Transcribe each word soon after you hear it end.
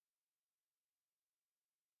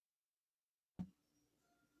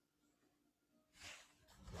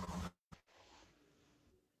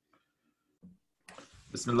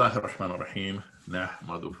بسم الله الرحمن الرحيم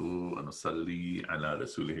نحمده ونصلي على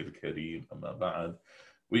رسوله الكريم أما بعد.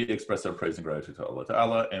 We express our praise and gratitude to Allah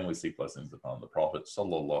Ta'ala, and we seek blessings upon the Prophet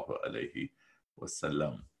Sallallahu Alaihi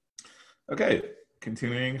Wasallam. Okay,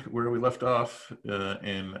 continuing where we left off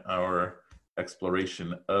in our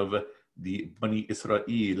exploration of the Bani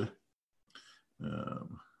Israel.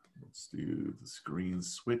 Let's do the screen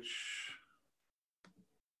switch.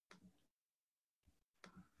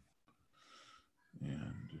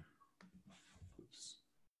 And oops.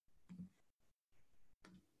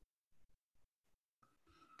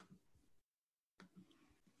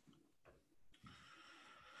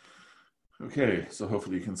 Okay, so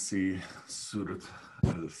hopefully you can see Surah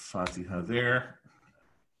Al-Fatiha there.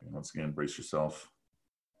 And once again, brace yourself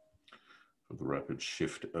for the rapid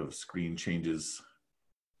shift of screen changes.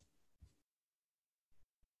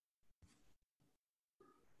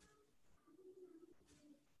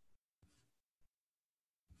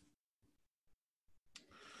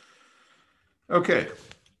 Okay,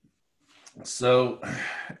 so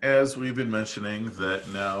as we've been mentioning that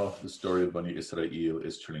now the story of Bani Israel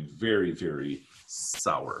is turning very, very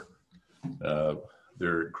sour.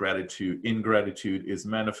 Their ingratitude is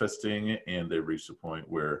manifesting, and they've reached a point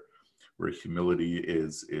where humility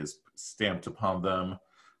is stamped upon them.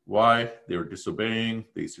 Why? They were disobeying,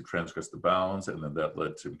 they used to transgress the bounds, and then that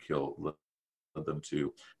led them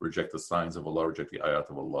to reject the signs of Allah, reject the ayat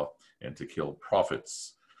of Allah, and to kill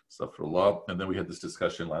prophets. Astaghfirullah. And then we had this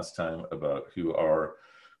discussion last time about who are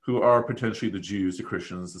potentially the Jews, the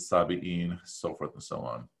Christians, the Sabi'in, so forth and so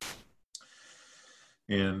on.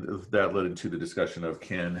 And that led into the discussion of,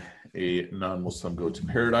 can a non-Muslim go to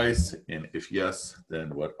paradise? And if yes,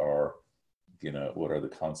 then what are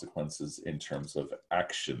the consequences in terms of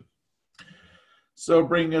action? So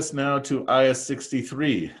bringing us now to Ayah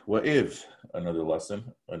 63. Wa'idh, another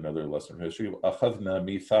lesson from history. Akhadna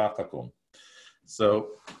mithaqakum. So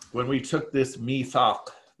when we took this mithaq,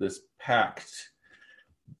 this pact,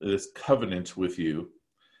 this covenant with you,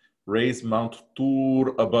 raise Mount Tur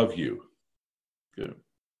above you. Good.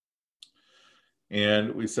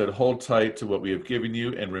 And we said, hold tight to what we have given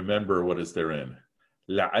you and remember what is therein.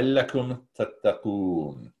 لَعَلَّكُمْ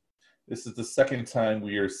تَتَّقُونَ. This is the second time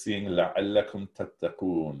we are seeing لَعَلَّكُمْ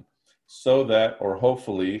تَتَّقُونَ. So that, or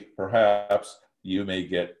hopefully, perhaps, you may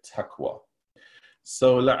get taqwa.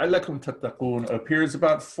 So لَعَلَّكُمْ تَتَّقُونَ appears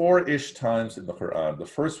about 4-ish times in the Quran. The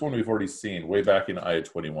first one we've already seen way back in Ayah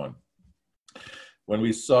 21, when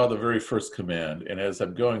we saw the very first command. And as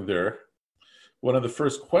I'm going there, one of the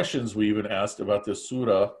first questions we even asked about this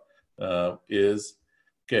surah is,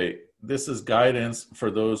 okay, this is guidance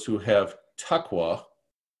for those who have taqwa.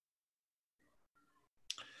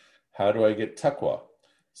 How do I get taqwa?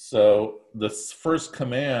 So the first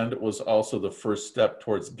command was also the first step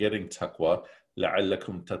towards getting taqwa.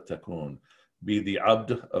 لَعَلَّكُمْ تَتَّقُونَ. Be the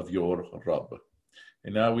abd of your Rabb.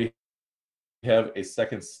 And now we have a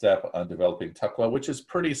second step on developing taqwa, which is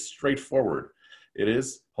pretty straightforward. It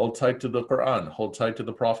is, hold tight to the Quran, hold tight to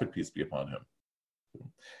the Prophet, peace be upon him.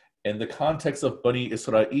 In the context of Bani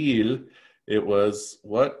Israel, it was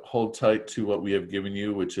what? Hold tight to what we have given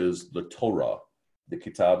you, which is the Torah, the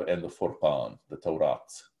Kitab and the Furqan, the Torah.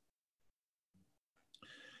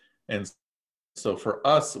 And so for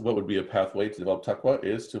us, what would be a pathway to develop taqwa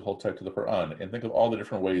is to hold tight to the Quran. And think of all the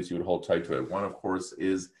different ways you would hold tight to it. One, of course,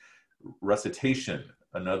 is recitation.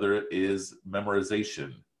 Another is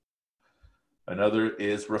memorization. Another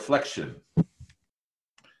is reflection.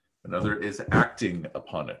 Another is acting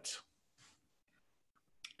upon it.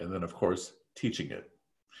 And then, of course, teaching it.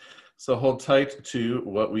 So hold tight to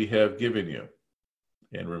what we have given you.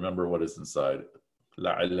 And remember what is inside.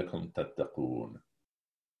 لَعَلَّكُمْ تَتَّقُونَ.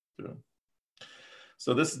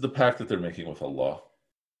 So this is the pact that they're making with Allah.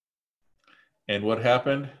 And what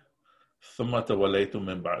happened? ثُمَّ تَوَلَّيْتُم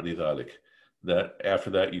مِّن بَعْدِ ذَلِكَ. That after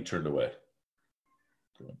that you turned away.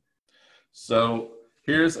 So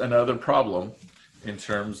here's another problem in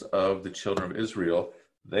terms of the children of Israel.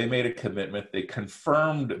 They made a commitment, they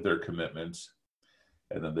confirmed their commitment,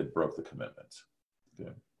 and then they broke the commitment.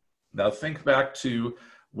 Okay. Now think back to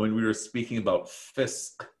when we were speaking about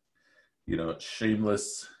fisq,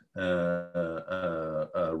 shameless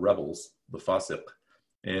rebels, the fasiq.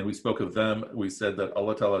 And we spoke of them. We said that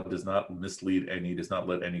Allah Ta'ala does not mislead any, does not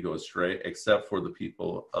let any go astray, except for the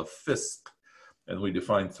people of fisq. And we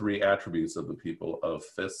defined 3 attributes of the people of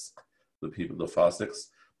fisq, the fasiqs.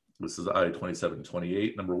 This is Ayah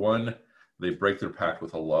 27-28. Number 1, they break their pact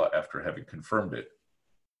with Allah after having confirmed it.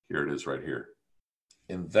 Here it is right here.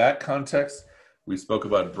 In that context, we spoke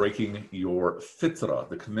about breaking your fitrah,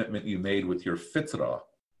 the commitment you made with your fitrah.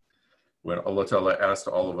 when Allah Ta'ala asked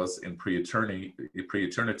all of us in pre-eternity,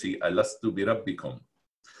 Alastu bi Rabbikum?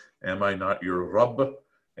 Am I not your Rabb?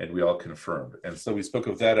 And we all confirmed. And so we spoke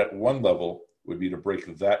of that at one level would be to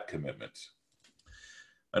break that commitment.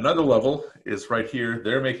 Another level is right here.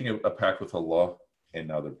 They're making a pact with Allah, and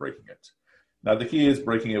now they're breaking it. Now the key is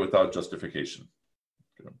breaking it without justification.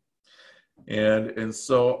 And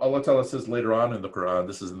so Allah Ta'ala says later on in the Quran,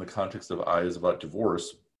 this is in the context of ayahs about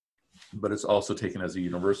divorce, but it's also taken as a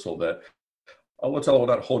universal that Allah Ta'ala will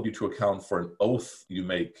not hold you to account for an oath you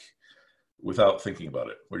make without thinking about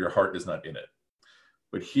it, where your heart is not in it.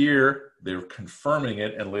 But here, they're confirming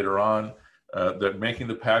it, and later on, they're making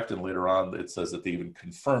the pact, and later on, it says that they even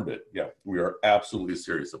confirmed it. Yeah, we are absolutely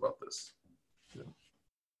serious about this. Yeah.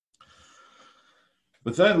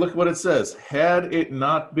 But then, look what it says. Had it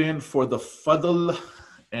not been for the fadl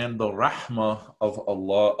and the rahmah of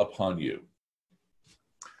Allah upon you.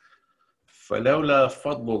 فَلَوْلَا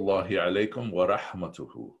فَضْلُ اللَّهِ عَلَيْكُمْ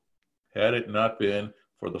وَرَحْمَتُهُ. Had it not been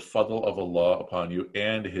for the fadl of Allah upon you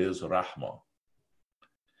and His rahmah.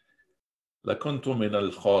 لَكُنْتُ مِنَ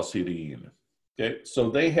الْخَاسِرِينَ. Okay, so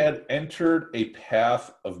they had entered a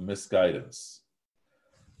path of misguidance.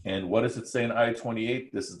 And what does it say in ayah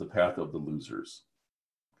 28? This is the path of the losers.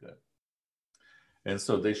 Okay. And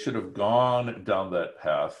so they should have gone down that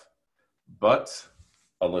path, but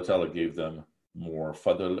Allah Ta'ala gave them more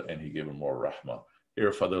fadl and He gave them more rahmah. Here,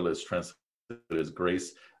 fadl is translated as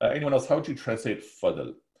grace. Anyone else, how would you translate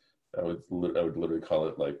fadl? I would literally call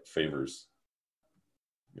it like favors.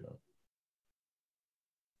 You know,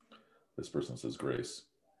 this person says grace.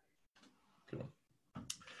 Okay.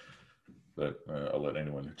 But I'll let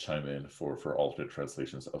anyone chime in for alternate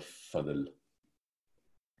translations of fadl.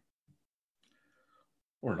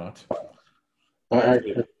 Or not.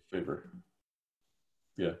 Favor.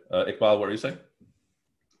 Yeah. Iqbal, what are you saying?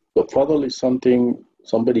 The fadl is something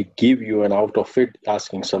somebody give you and out of it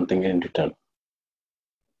asking something in return.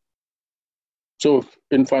 So if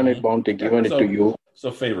infinite bounty given it to you.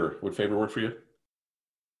 So favor. Would favor work for you?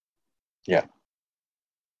 Yeah.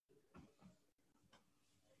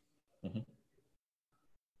 Mm-hmm.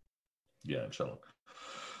 Yeah, inshallah.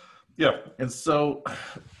 Yeah, and so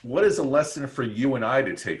what is a lesson for you and I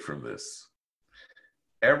to take from this?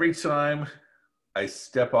 Every time I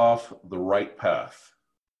step off the right path,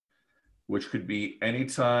 which could be any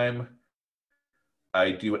time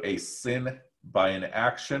I do a sin by an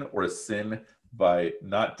action or a sin by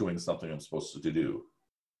not doing something I'm supposed to do,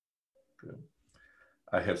 okay,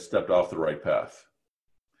 I have stepped off the right path.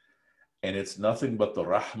 And it's nothing but the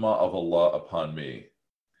rahmah of Allah upon me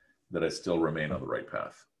that I still remain on the right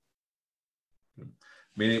path.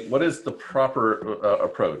 Meaning, what is the proper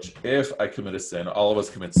approach? If I commit a sin, all of us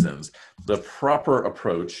commit sins. The proper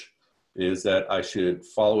approach is that I should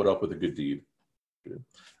follow it up with a good deed. Good.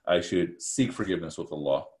 I should seek forgiveness with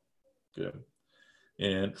Allah. Good.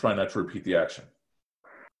 And try not to repeat the action.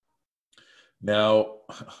 Now,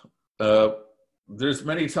 there's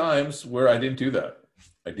many times where I didn't do that.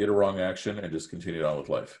 I did a wrong action and just continued on with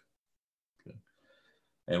life. Okay.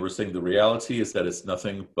 And we're saying the reality is that it's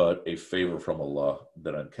nothing but a favor from Allah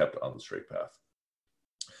that I'm kept on the straight path.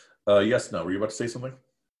 Yes, now, were you about to say something?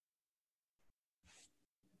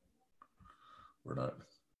 Or not?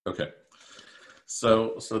 Okay.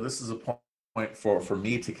 So this is a point for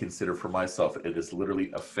me to consider for myself. It is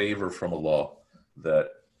literally a favor from Allah that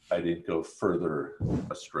I didn't go further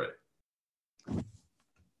astray.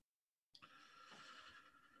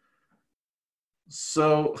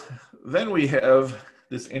 So then we have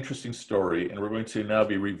this interesting story, and we're going to now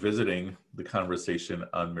be revisiting the conversation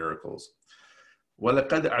on miracles.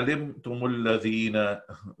 وَلَقَدْ عَلِمْتُمُ الَّذِينَ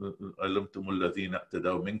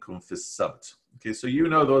اعْتَدَوْا مِنْكُمْ فِي السَّبْتِ. Okay, so you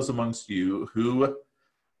know those amongst you who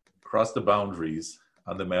crossed the boundaries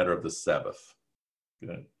on the matter of the Sabbath.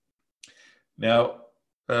 Good. Now,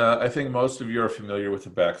 I think most of you are familiar with the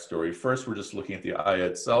backstory. First, we're just looking at the ayah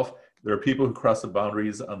itself. There are people who cross the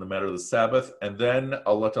boundaries on the matter of the Sabbath, and then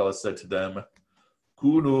Allah Ta'ala said to them,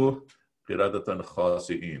 Kunu qiradatan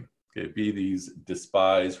khasi'in. Okay, be these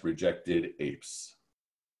despised, rejected apes.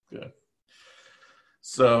 Okay.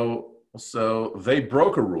 So they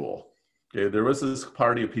broke a rule. Okay, there was this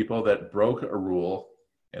party of people that broke a rule,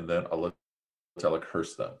 and then Allah Ta'ala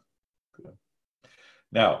cursed them. Okay.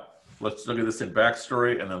 Now, let's look at this in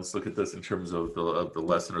backstory, and then let's look at this in terms of the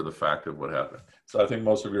lesson or the fact of what happened. So I think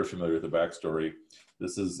most of you are familiar with the backstory.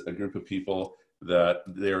 This is a group of people that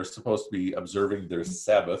they're supposed to be observing their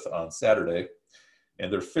Sabbath on Saturday,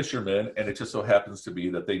 and they're fishermen, and it just so happens to be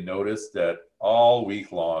that they noticed that all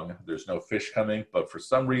week long there's no fish coming, but for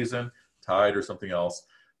some reason, tide or something else,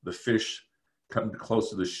 the fish come close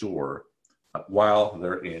to the shore while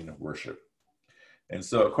they're in worship. And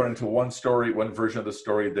so according to one version of the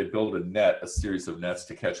story, they build a series of nets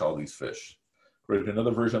to catch all these fish. According to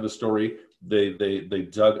another version of the story, they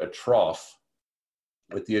dug a trough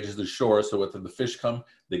at the edges of the shore, so when the fish come,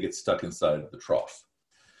 they get stuck inside the trough.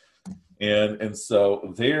 And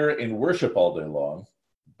so they're in worship all day long,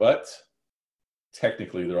 but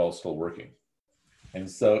technically they're all still working. And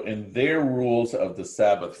so in their rules of the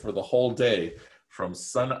Sabbath for the whole day, from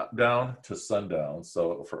sundown to sundown,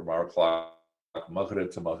 so from our clock,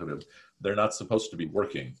 Maghrib to Maghrib, they're not supposed to be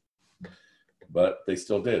working, but they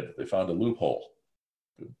still did. They found a loophole,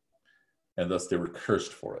 and thus they were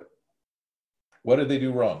cursed for it. What did they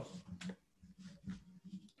do wrong?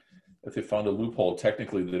 If they found a loophole,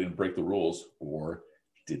 technically they didn't break the rules, or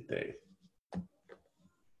did they? What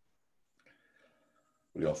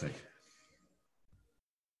do y'all think?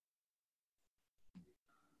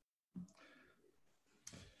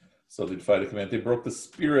 So they defied the command. They broke the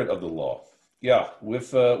spirit of the law. Yeah,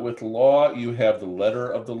 with law, you have the letter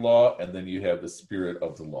of the law, and then you have the spirit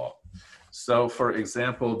of the law. So, for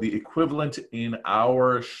example, the equivalent in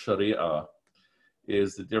our Sharia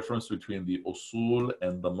is the difference between the usul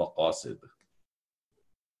and the maqasid.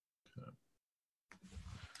 Okay.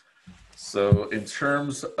 So, in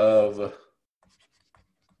terms of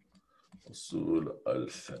usul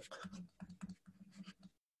al-fiqh,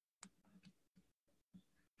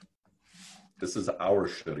 this is our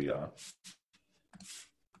Sharia.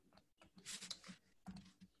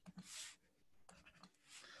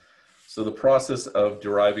 So the process of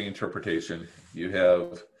deriving interpretation, you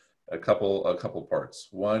have a couple parts.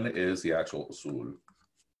 One is the actual usul.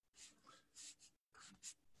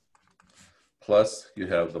 Plus you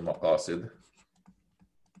have the maqasid.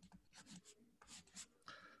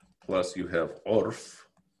 Plus you have urf.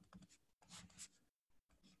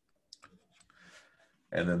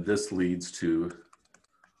 And then this leads to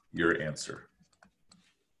your answer.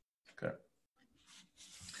 Okay.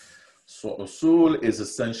 So usul is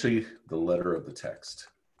essentially the letter of the text.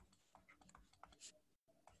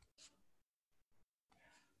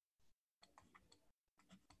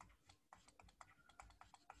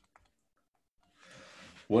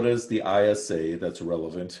 What does the ayah say that's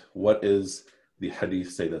relevant? What is the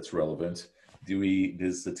hadith say that's relevant?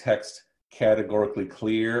 Is the text categorically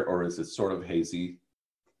clear, or is it sort of hazy?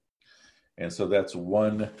 And so that's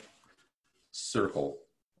one circle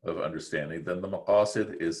of understanding. Then the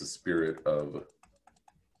maqasid is the spirit of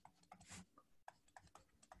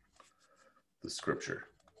the scripture.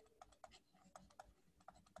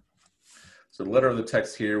 So the letter of the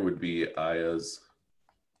text here would be ayahs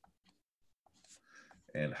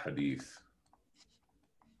and hadith.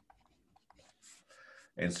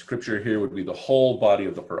 And scripture here would be the whole body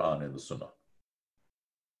of the Quran and the Sunnah.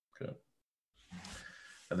 Okay.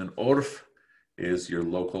 And then urf is your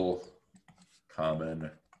local, common,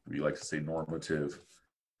 we like to say normative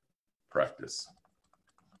practice.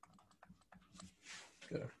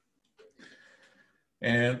 Okay.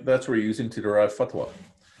 And that's what we're using to derive fatwa.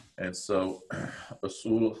 And so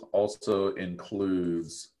usul also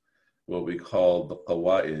includes what we call the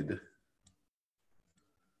qawaid.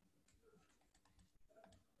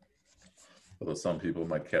 Although some people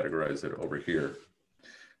might categorize it over here.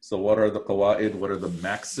 So what are the qawaid? What are the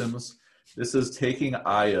maxims? This is taking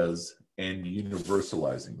ayahs and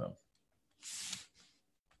universalizing them.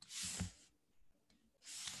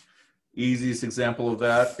 Easiest example of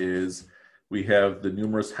that is we have the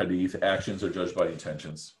numerous hadith, actions are judged by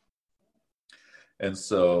intentions. And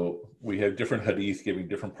so we have different hadith giving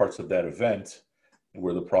different parts of that event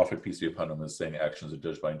where the Prophet, peace be upon him, is saying actions are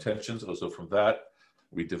judged by intentions. Also from that,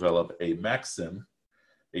 we develop a maxim,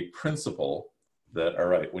 a principle that, all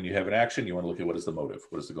right, when you have an action, you want to look at what is the motive,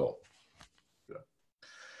 what is the goal. Yeah.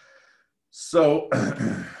 So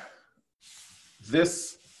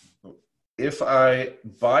this, if I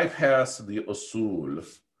bypass the usul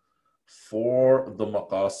for the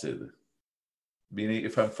maqasid, meaning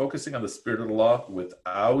if I'm focusing on the spirit of the law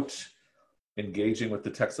without engaging with the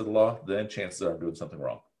text of the law, then chances are I'm doing something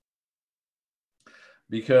wrong.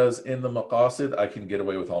 Because in the maqasid, I can get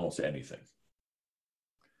away with almost anything.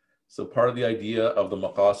 So part of the idea of the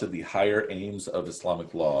maqasid, the higher aims of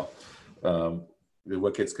Islamic law,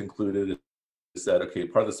 what gets concluded is that, okay,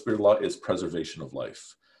 part of the spirit of law is preservation of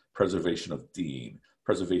life, preservation of deen,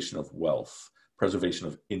 preservation of wealth, preservation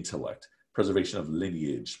of intellect, preservation of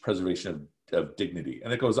lineage, preservation of dignity.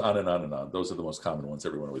 And it goes on and on and on. Those are the most common ones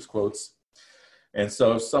everyone always quotes. And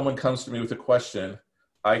so if someone comes to me with a question,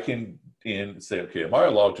 I can say, okay, am I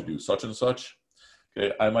allowed to do such and such?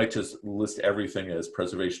 Okay, I might just list everything as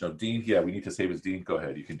preservation of deen. Yeah, we need to save his deen. Go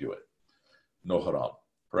ahead, you can do it. No haram.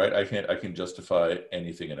 right? I can justify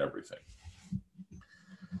anything and everything.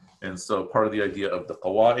 And so part of the idea of the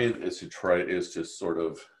qawaid is to sort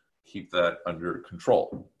of keep that under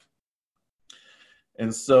control.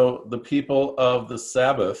 And so the people of the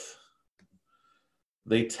Sabbath,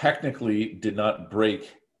 they technically did not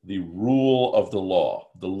break the rule of the law,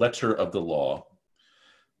 the letter of the law,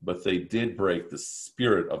 but they did break the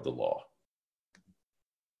spirit of the law.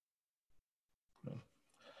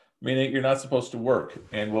 Meaning you're not supposed to work.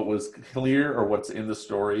 And what was clear, or what's in the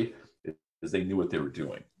story, is they knew what they were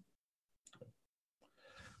doing.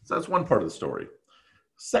 So that's one part of the story.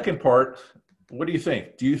 Second part, what do you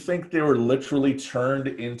think? Do you think they were literally turned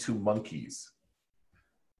into monkeys?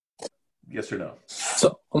 Yes or no?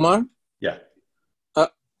 So, Umar? Yeah.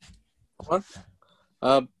 Umar?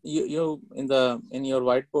 You in your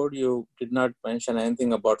whiteboard, you did not mention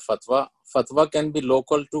anything about fatwa. Fatwa can be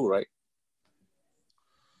local too, right?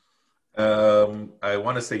 I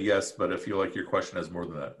want to say yes, but I feel like your question has more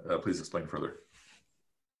than that. Please explain further.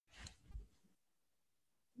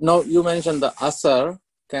 No, you mentioned the asar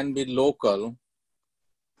can be local.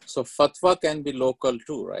 So fatwa can be local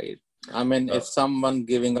too, right? I mean, if someone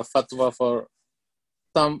giving a fatwa for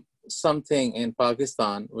something in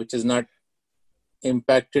Pakistan, which is not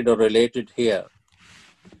impacted or related here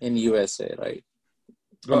in USA, right?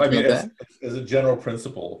 Well, I mean, like as a general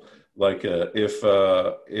principle, like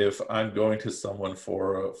if I'm going to someone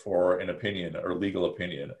for an opinion or legal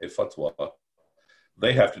opinion, a fatwa,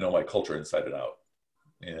 they have to know my culture inside and out,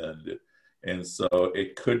 and so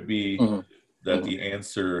it could be that the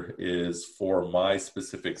answer is for my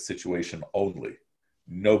specific situation only,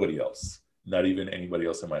 nobody else, not even anybody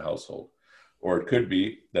else in my household, or it could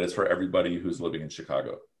be that it's for everybody who's living in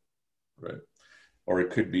Chicago, right? Or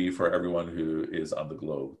it could be for everyone who is on the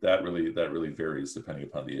globe. That really varies depending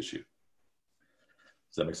upon the issue.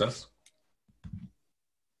 Does that make sense?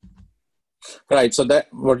 Right. So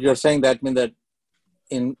that what you're saying, that means that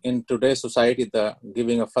in today's society, the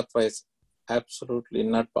giving a fatwa is absolutely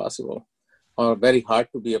not possible, or very hard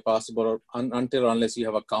to be possible, or unless you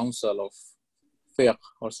have a council of fiqh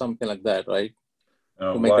or something like that, right?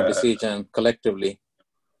 To make a decision collectively.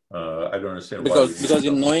 I don't understand because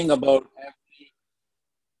in knowing about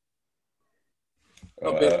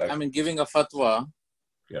giving a fatwa.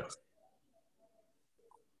 Yeah.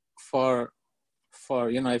 For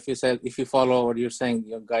if you follow what you're saying,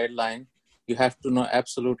 your guideline, you have to know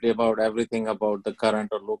absolutely about everything about the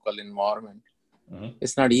current or local environment.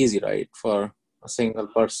 It's not easy, right, for a single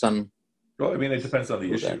person. Well, I mean, it depends on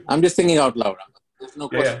the issue. That. I'm just thinking out loud. There's no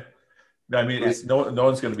question. Yeah. I mean, it's no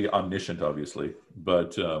one's going to be omniscient, obviously,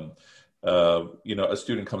 but a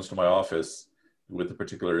student comes to my office with a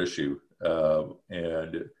particular issue,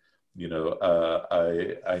 and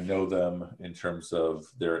I know them in terms of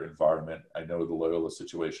their environment. I know the Loyola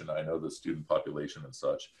situation. I know the student population and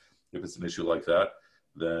such. If it's an issue like that,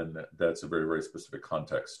 then that's a very, very specific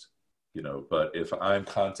context, But if I'm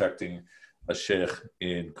contacting a sheikh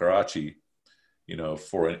in Karachi,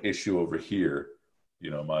 for an issue over here,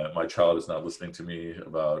 my child is not listening to me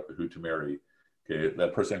about who to marry. Okay,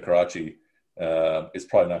 that person in Karachi is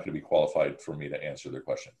probably not going to be qualified for me to answer their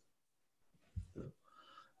question.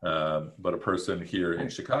 But a person here in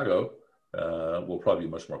Chicago will probably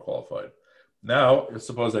be much more qualified. Now,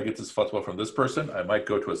 suppose I get this fatwa from this person, I might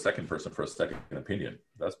go to a second person for a second opinion.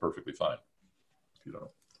 That's perfectly fine.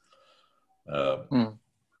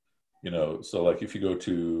 So like if you go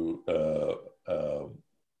to,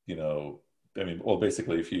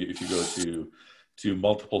 basically if you go to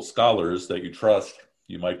multiple scholars that you trust,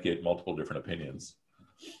 you might get multiple different opinions.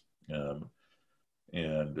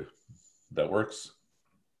 And that works.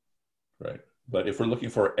 Right. But if we're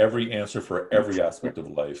looking for every answer for every aspect of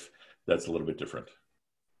life, that's a little bit different.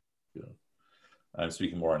 I'm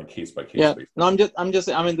speaking more on a case by case basis. No,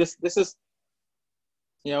 this is,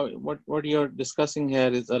 what you're discussing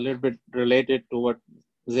here is a little bit related to what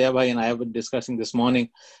Zia Bhai and I have been discussing this morning,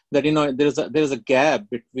 that, there's a gap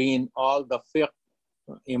between all the fiqh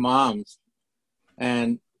imams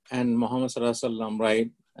and Muhammad Sallallahu Alaihi Wasallam, right?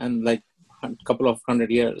 And like a couple of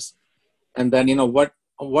 100 years. And then,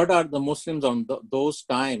 what are the Muslims on those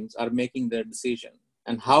times are making their decision,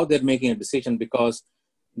 and how they're making a decision, because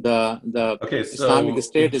the Islamic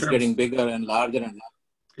State is getting bigger and larger and larger.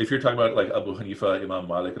 If you're talking about like Abu Hanifa, Imam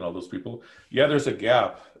Malik, and all those people, there's a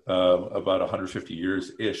gap about 150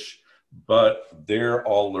 years-ish, but they're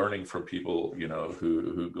all learning from people,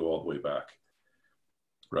 who go all the way back,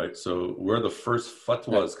 right? So where the first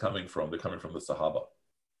fatwas coming from, they're coming from the Sahaba,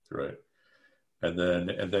 right? And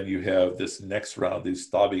then you have this next round, these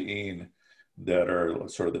tabi'een that are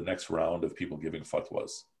sort of the next round of people giving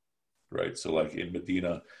fatwas, right? So like in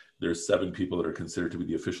Medina, there's 7 people that are considered to be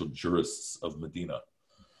the official jurists of Medina.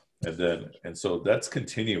 And so that's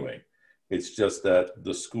continuing. It's just that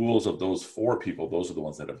the schools of those 4 people, those are the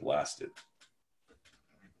ones that have lasted.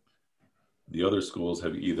 The other schools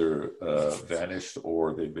have either vanished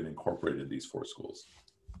or they've been incorporated in these 4 schools.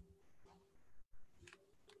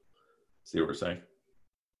 See what we're saying?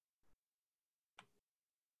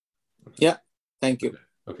 Okay. Yeah, thank you.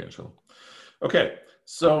 Okay, inshallah. Okay,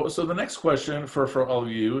 so the next question for all of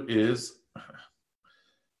you is,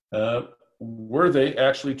 were they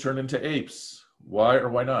actually turned into apes? Why or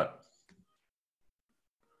why not?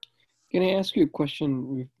 Can I ask you a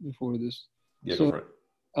question before this? Yeah, go for it.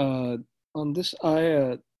 On this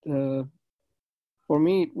ayah, for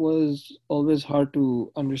me, it was always hard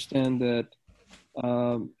to understand that.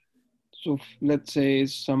 So let's say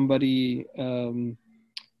somebody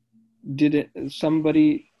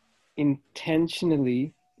somebody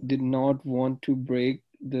intentionally did not want to break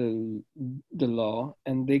the law,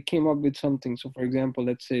 and they came up with something. So for example,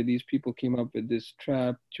 let's say these people came up with this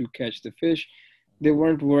trap to catch the fish. They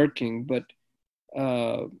weren't working, but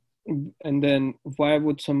and then why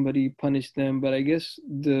would somebody punish them? But I guess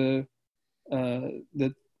their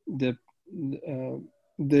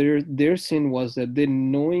sin was that they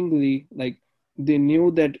knowingly, like, they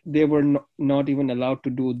knew that they were not even allowed to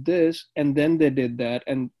do this, and then they did that,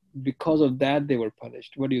 and because of that they were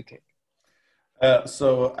punished. What do you think?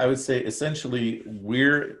 So I would say essentially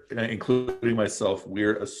we're, including myself,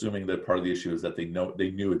 we're assuming that part of the issue is that they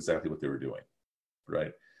knew exactly what they were doing,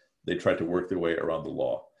 right? They tried to work their way around the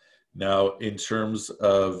law. Now, in terms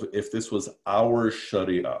of if this was our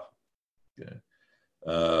Sharia, okay,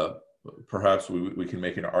 perhaps we can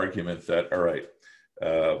make an argument that, all right,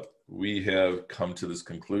 we have come to this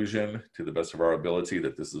conclusion to the best of our ability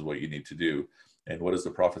that this is what you need to do. And what does the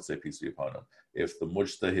Prophet say, peace be upon him? If the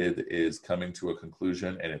mujtahid is coming to a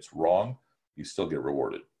conclusion and it's wrong, you still get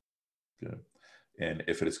rewarded. Okay? And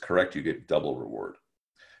if it is correct, you get double reward.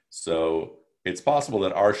 So it's possible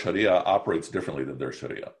that our Sharia operates differently than their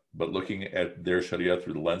Sharia. But looking at their Sharia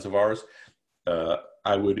through the lens of ours,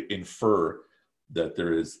 I would infer that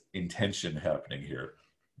there is intention happening here,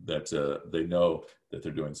 that they know that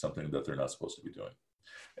they're doing something that they're not supposed to be doing.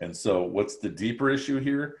 And so what's the deeper issue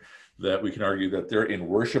here? That we can argue that they're in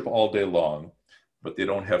worship all day long, but they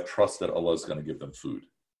don't have trust that Allah is going to give them food.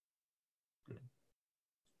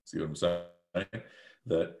 See what I'm saying?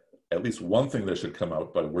 That at least one thing that should come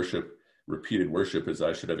out by worship, repeated worship, is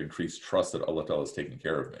I should have increased trust that Allah Ta'ala is taking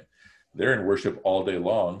care of me. They're in worship all day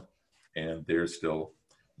long, and they're still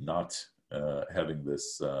not having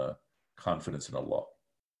this confidence in Allah.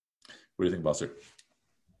 What do you think, Basir?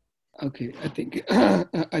 Okay, I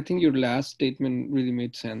think your last statement really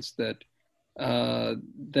made sense, that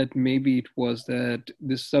that maybe it was that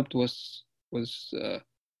this sabt was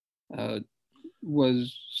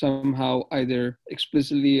somehow either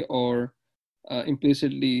explicitly or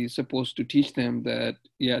implicitly supposed to teach them that,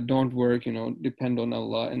 yeah, don't work, depend on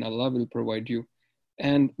Allah and Allah will provide you.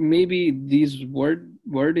 And maybe these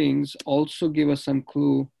wordings also give us some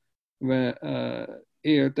clue where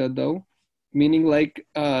meaning like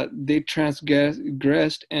they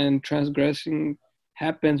transgressed, and transgressing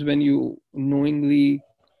happens when you knowingly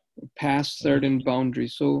pass certain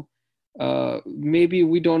boundaries. So maybe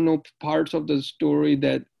we don't know parts of the story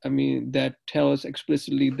that tell us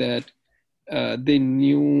explicitly that they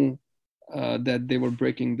knew that they were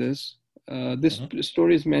breaking this. This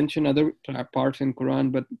story is mentioned other parts in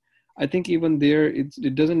Quran, but I think even there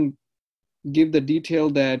it doesn't give the detail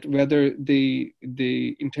that whether they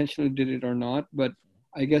intentionally did it or not. But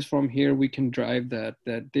I guess from here we can drive that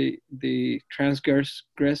they transgress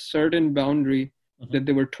certain boundary that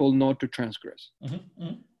they were told not to transgress.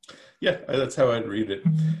 Yeah, that's how I'd read it.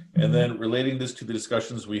 And then relating this to the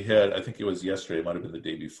discussions we had, I think it was yesterday, it might have been the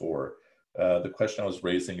day before, the question I was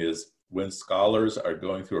raising is, when scholars are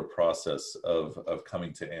going through a process of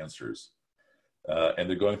coming to answers, and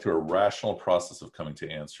they're going through a rational process of coming to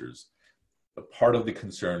answers, a part of the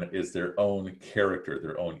concern is their own character,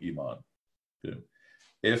 their own iman.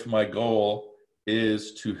 If my goal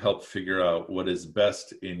is to help figure out what is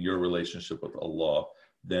best in your relationship with Allah,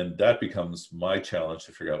 then that becomes my challenge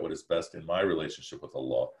to figure out what is best in my relationship with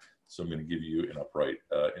Allah. So I'm going to give you an upright,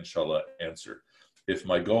 inshallah, answer. If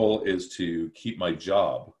my goal is to keep my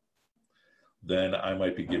job, then I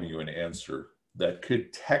might be giving you an answer that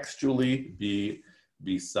could textually be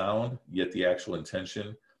sound, yet the actual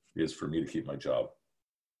intention is for me to keep my job.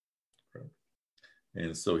 Right?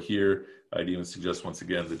 And so here, I'd even suggest, once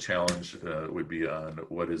again, the challenge would be on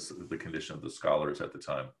what is the condition of the scholars at the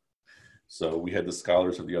time. So we had the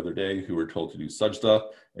scholars of the other day who were told to do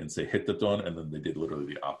sajda and say hittaton, and then they did literally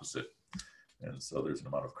the opposite. And so there's an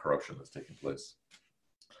amount of corruption that's taking place.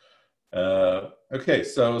 Okay,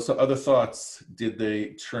 so other thoughts. Did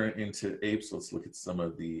they turn into apes? Let's look at some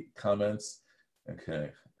of the comments.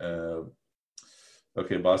 Okay.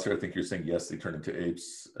 Okay, Basir, I think you're saying yes, they turned into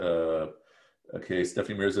apes. Okay,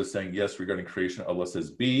 Stephanie Mirza is saying yes, regarding creation, Allah says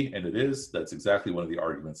be, and it is. That's exactly one of the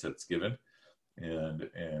arguments that's given. And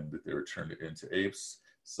that they were turned into apes.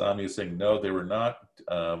 Sami is saying no, they were not.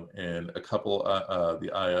 And a couple,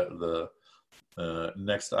 the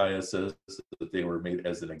next ayah says that they were made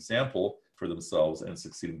as an example for themselves and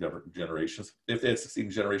succeeding generations. If they had succeeding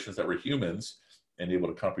generations that were humans and able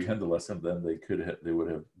to comprehend the lesson, then they would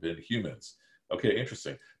have been humans. Okay,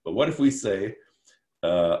 interesting. But what if we say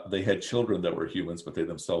they had children that were humans, but they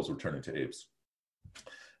themselves were turned into apes?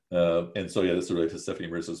 And so, yeah, this is related to Stephanie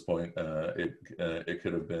Mirza's point. It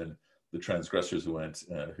could have been the transgressors who went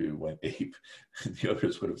ape. The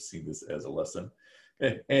others would have seen this as a lesson.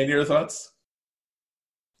 Okay, and your thoughts?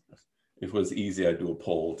 If it was easy, I'd do a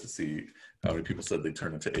poll to see how many people said they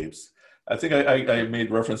turned into apes. I think I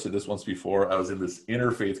made reference to this once before. I was in this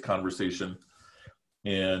interfaith conversation,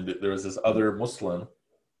 and there was this other Muslim.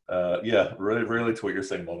 Yeah, really to what you're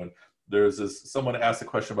saying, Momin. There's someone asked a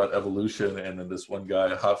question about evolution, and then this one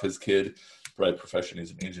guy, his kid, by profession,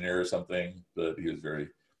 he's an engineer or something, but he was very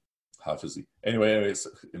Hafizi. Anyway, so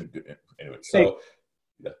hey,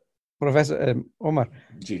 yeah. Professor Omar,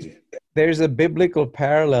 Gigi. There's a biblical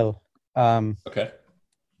parallel Okay.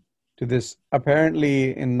 to this.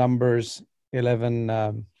 Apparently in Numbers 11,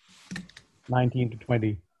 19 to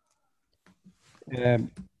 20,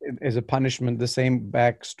 as a punishment, the same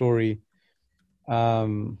backstory,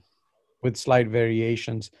 with slight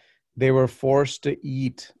variations. They were forced to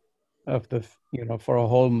eat of for a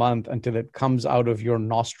whole month until it comes out of your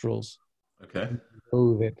nostrils. Okay.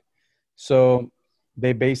 Move it. So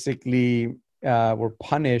they basically were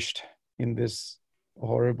punished in this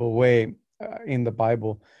horrible way in the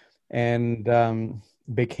Bible, and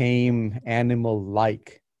became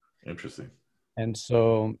animal-like. Interesting. And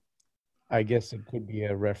so I guess it could be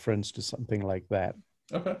a reference to something like that.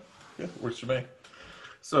 Okay. Yeah, works for me.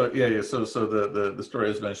 So yeah. So the story I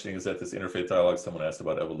was mentioning is that this interfaith dialogue, someone asked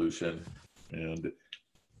about evolution, and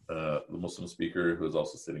the Muslim speaker, who was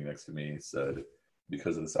also sitting next to me, said,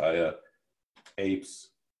 because of this ayah,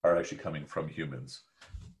 apes are actually coming from humans,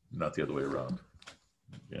 not the other way around.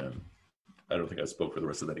 And I don't think I spoke for the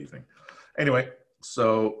rest of that evening. Anyway,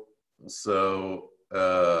 so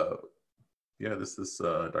yeah, this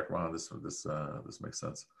Dr. Mahan, this makes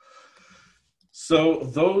sense. So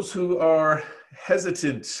those who are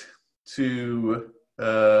hesitant to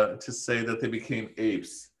say that they became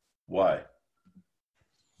apes, why?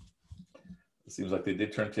 It seems like they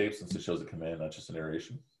did turn to apes, since it shows a command, not just a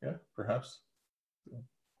narration. Yeah, perhaps.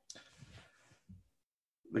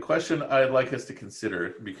 The question I'd like us to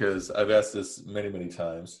consider, because I've asked this many, many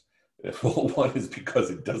times, one is because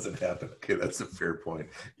it doesn't happen. Okay, that's a fair point.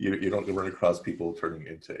 You don't run across people turning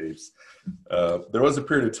into apes. There was a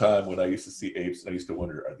period of time when I used to see apes, and I used to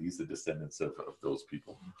wonder, are these the descendants of those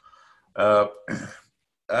people?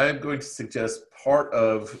 I'm going to suggest part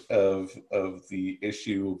of the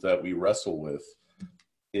issue that we wrestle with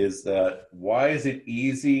is that why is it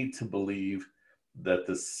easy to believe that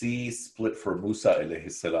the sea split for Musa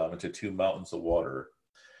alayhi salam into two mountains of water,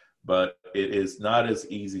 but it is not as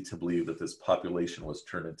easy to believe that this population was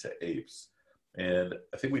turned into apes? And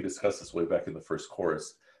I think we discussed this way back in the first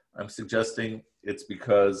course. I'm suggesting it's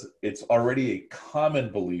because it's already a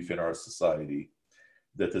common belief in our society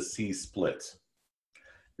that the sea split.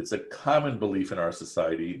 It's a common belief in our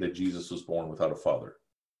society that Jesus was born without a father,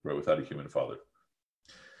 right, without a human father.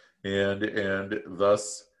 And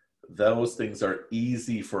thus, those things are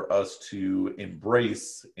easy for us to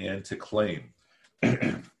embrace and to claim.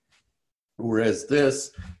 Whereas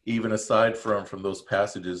this, even aside from those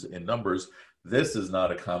passages in Numbers, this is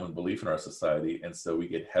not a common belief in our society, and so we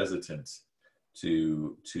get hesitant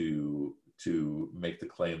to make the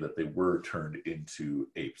claim that they were turned into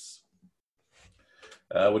apes.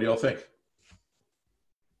 What do y'all think?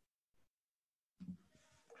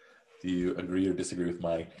 Do you agree or disagree with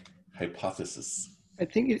my hypothesis? I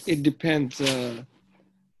think it depends.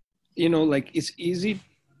 Like it's easy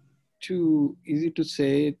to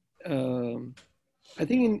say. I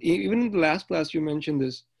think even in the last class you mentioned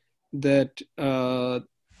this, that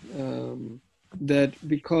that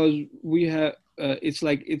because we have, it's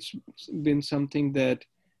like it's been something that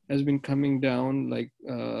has been coming down like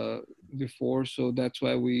before, so that's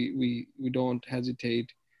why we don't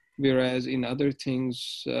hesitate. Whereas in other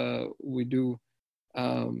things we do.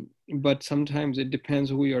 But sometimes it depends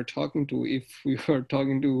who you're talking to. If we are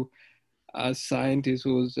talking to a scientist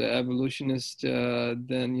who's an evolutionist,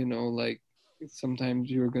 then, you know, like sometimes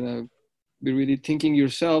you're gonna be really thinking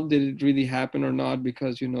yourself, did it really happen or not?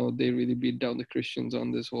 Because, you know, they really beat down the Christians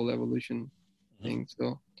on this whole evolution thing.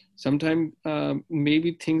 So sometimes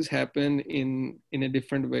maybe things happen in a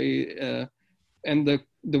different way, and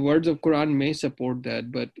the words of Quran may support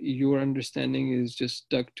that, but your understanding is just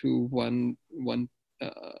stuck to one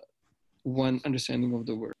understanding of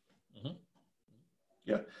the word. Mm-hmm.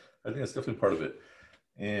 Yeah, I think that's definitely part of it.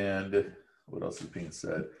 And what else is being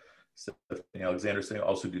said? Stephanie Alexander saying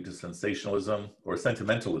also due to sensationalism or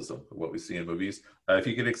sentimentalism, what we see in movies. If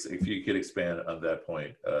you could expand on that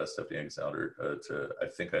point, Stephanie Alexander, I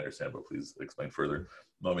think I understand, but please explain further.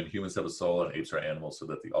 Moment, humans have a soul and apes are animals, so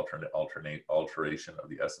that the alteration of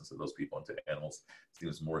the essence of those people into animals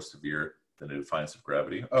seems more severe than the defiance of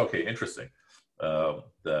gravity. Okay, interesting.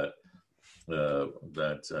 That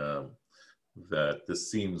this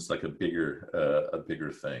seems like a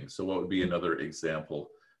bigger thing. So what would be another example?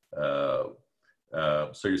 So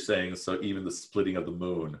you're saying, so even the splitting of the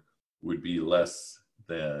moon would be less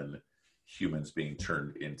than humans being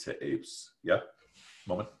turned into apes. Yeah?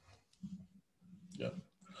 Moment? Yeah.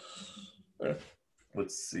 All right.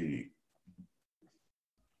 Let's see.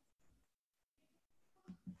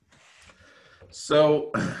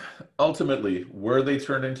 So ultimately, were they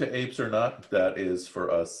turned into apes or not? That is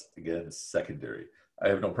for us, again, secondary. I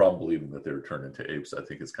have no problem believing that they were turned into apes. I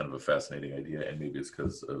think it's kind of a fascinating idea, and maybe it's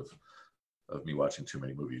because of me watching too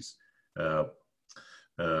many movies. But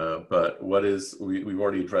we've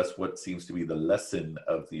already addressed what seems to be the lesson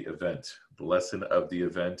of the event. The lesson of the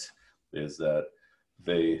event is that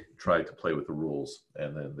they tried to play with the rules,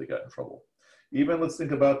 and then they got in trouble. Even let's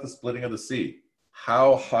think about the splitting of the sea.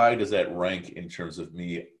 How high does that rank in terms of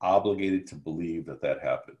me obligated to believe that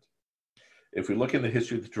happened? If we look in the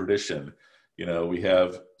history of the tradition, you know, we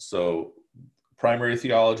have, so primary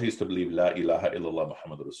theology is to believe La ilaha illallah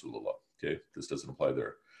Muhammad Rasulullah. Okay, this doesn't apply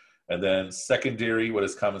there. And then secondary, what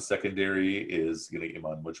is common secondary is, you know,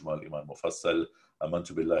 Iman Mujmal, Iman Mufassal,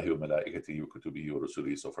 Amantu billahi wa malaikatihi wa kutubihi wa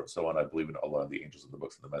rusulihi, so forth and so on. I believe in Allah and the angels and the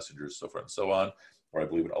books and the messengers, so forth and so on. Or I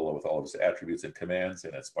believe in Allah with all of his attributes and commands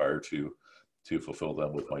and aspire to fulfill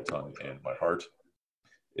them with my tongue and my heart.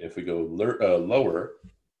 If we go lower,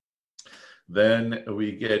 then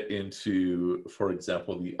we get into, for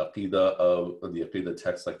example, the Aqidah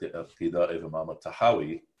text, like the Aqidah of Imam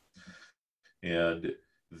al-Tahawi. And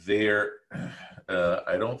there,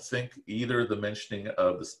 I don't think either the mentioning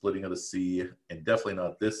of the splitting of the sea, and definitely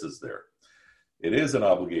not this, is there. It is an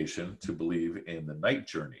obligation to believe in the night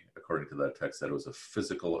journey, according to that text, that it was a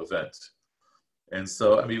physical event. And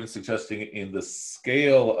so I'm even suggesting in the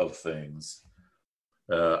scale of things,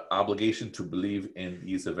 obligation to believe in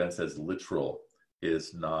these events as literal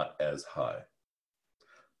is not as high.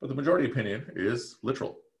 But the majority opinion is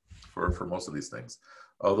literal for most of these things.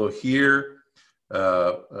 Although here,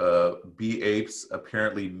 be apes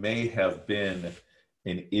apparently may have been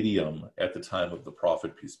an idiom at the time of the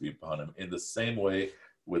Prophet, peace be upon him, in the same way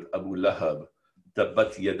with Abu Lahab,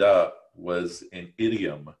 Tabbat Yada was an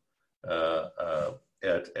idiom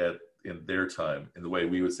in their time, in the way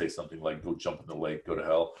we would say something like go jump in the lake, go to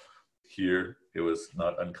hell. Here it was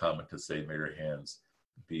not uncommon to say may your hands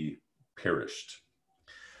be perished.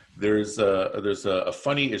 There's a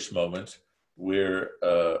funny-ish moment where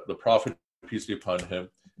the Prophet, peace be upon him,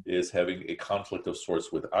 is having a conflict of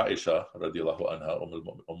sorts with Aisha radiallahu anha,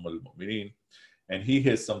 al-Mu'mineen, and he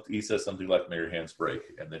says something like may your hands break,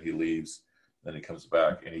 and then he leaves. Then he comes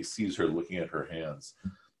back and he sees her looking at her hands.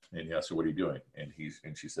 And he asked her, what are you doing? And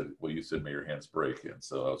she said, well, you said, may your hands break. And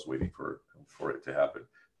so I was waiting for it to happen.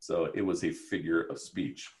 So it was a figure of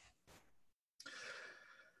speech.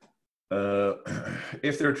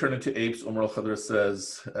 If they're turned into apes, Umar al-Khadr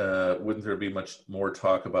says, wouldn't there be much more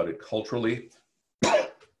talk about it culturally? And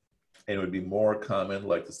it would be more common,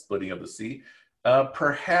 like the splitting of the sea.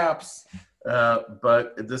 Perhaps,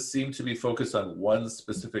 but this seemed to be focused on one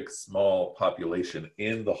specific small population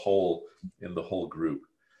in the whole group.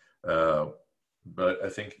 But I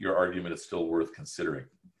think your argument is still worth considering.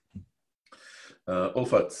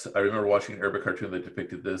 Olfat, I remember watching an Arabic cartoon that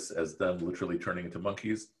depicted this as them literally turning into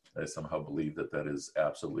monkeys. I somehow believe that is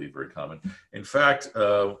absolutely very common. In fact,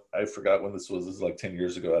 I forgot when this was. This is like 10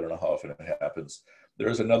 years ago. I don't know how often it happens.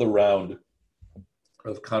 There's another round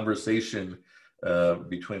of conversation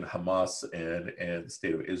between Hamas and the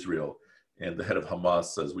state of Israel. And the head of Hamas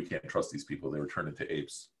says, we can't trust these people. They were turned into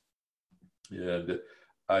apes. And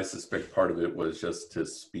I suspect part of it was just to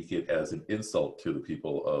speak it as an insult to the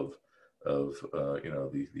people of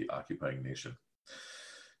the occupying nation.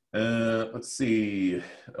 Let's see.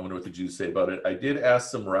 I wonder what the Jews say about it. I did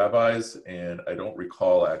ask some rabbis, and I don't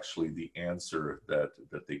recall actually the answer that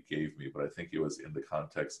they gave me, but I think it was in the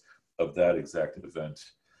context of that exact event.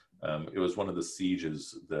 It was one of the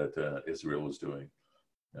sieges that Israel was doing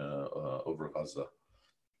over Gaza.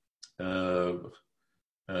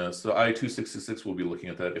 So I-266 will be looking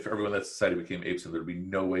at that. If everyone in that society became apes, and there'd be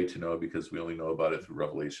no way to know because we only know about it through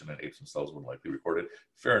Revelation, and apes themselves wouldn't likely record it.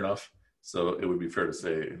 Fair enough. So it would be fair to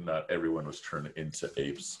say not everyone was turned into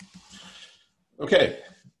apes. Okay.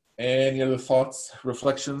 Any other thoughts,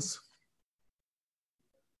 reflections?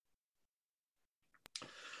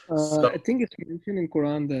 I think it's mentioned in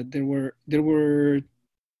Quran that there were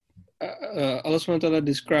Allah subhanahu wa ta'ala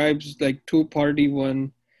describes like two party.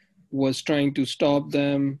 One was trying to stop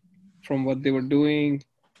them from what they were doing.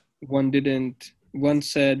 One didn't. One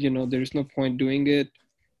said, there is no point doing it.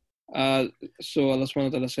 So Allah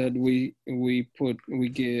subhanahu wa ta'ala said, we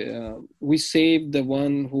saved the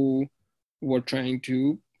one who were trying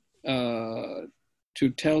to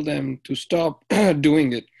tell them to stop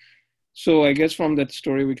doing it. So I guess from that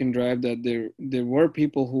story we can drive that there were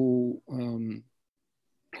people who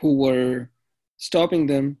were stopping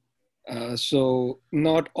them. So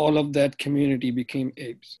not all of that community became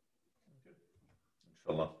apes.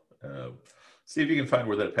 Inshallah. See if you can find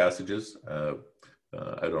where that passage is.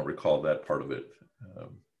 I don't recall that part of it.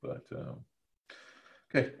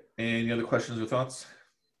 Okay. Any other questions or thoughts?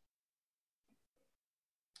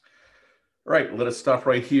 All right, let us stop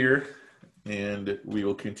right here, and we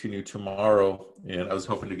will continue tomorrow. And I was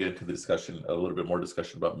hoping to get into the discussion, a little bit more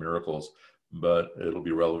discussion about miracles, but it'll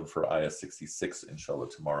be relevant for Ayah 66, inshallah,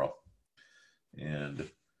 tomorrow. And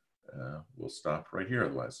we'll stop right here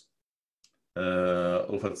otherwise.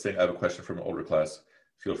 Ulfat saying, I have a question from an older class.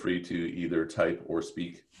 Feel free to either type or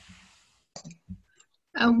speak.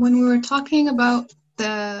 When we were talking about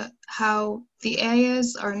how the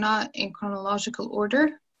ayahs are not in chronological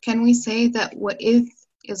order, can we say that what if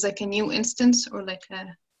is like a new instance or like a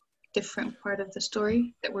different part of the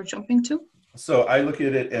story that we're jumping to? So I look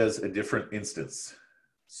at it as a different instance.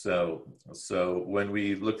 So when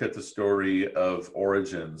we looked at the story of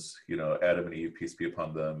origins, Adam and Eve, peace be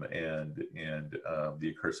upon them, and the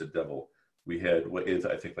accursed devil, we had what is,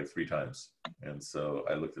 I think, like 3 times. And so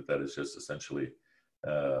I looked at that as just essentially,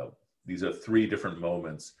 these are 3 different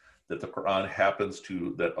moments that the Quran happens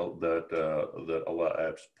to, that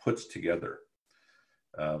Allah puts together.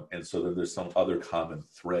 And so then there's some other common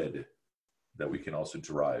thread that we can also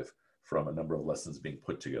derive from a number of lessons being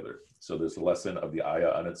put together. So there's a lesson of the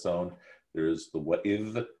ayah on its own. There's the what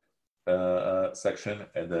if section,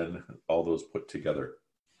 and then all those put together,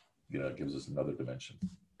 gives us another dimension.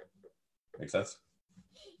 Make sense?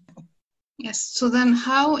 Yes. So then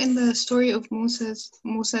how in the story of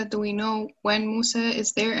Musa do we know when Musa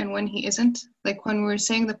is there and when he isn't? Like when we're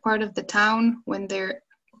saying the part of the town when they're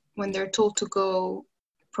told to go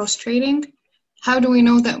prostrating, how do we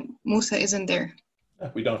know that Musa isn't there?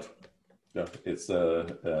 We don't. No, it's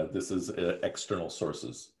this is external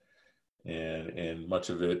sources, and much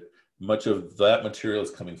of that material is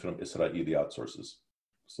coming from Israeliyat sources,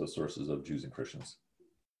 so sources of Jews and Christians.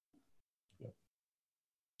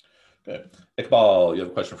 Okay, Iqbal, you have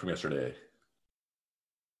a question from yesterday.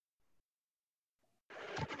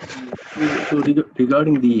 So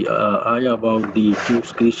regarding the ayah about the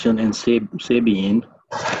Jews, Christian, and Sabian,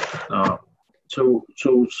 so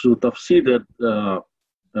tafsir that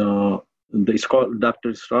the scholar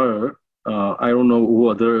Dr. Schreier, I don't know who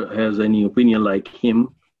other has any opinion like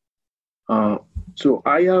him. So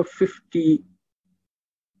ayah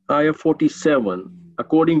 47,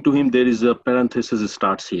 according to him, there is a parenthesis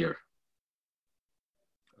starts here.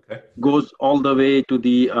 Okay. Goes all the way to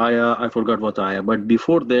the ayah, I forgot what ayah, but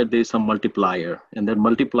before that there's some multiplier, and that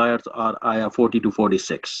multipliers are ayah 40 to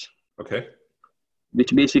 46. Okay.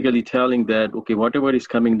 Which basically telling that, okay, whatever is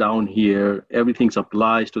coming down here, everything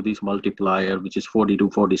applies to this multiplier, which is 40 to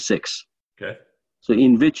 46. Okay. So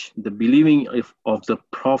in which the believing of the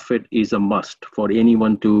prophet is a must for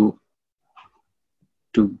anyone to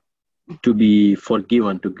be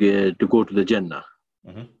forgiven, to go to the Jannah.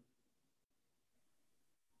 Mm-hmm.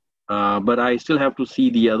 But I still have to see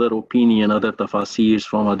the other opinion, other tafasirs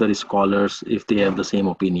from other scholars, if they have the same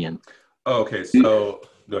opinion. Oh, okay, so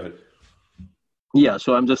go ahead. Yeah,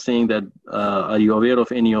 so I'm just saying that, are you aware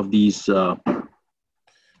of any of these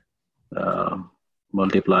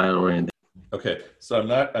multiplier or anything? Okay, so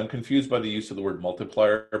I'm confused by the use of the word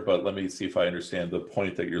multiplier, but let me see if I understand the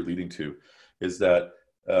point that you're leading to, is that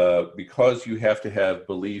because you have to have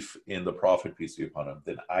belief in the Prophet, peace be upon him,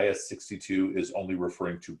 then ayah 62 is only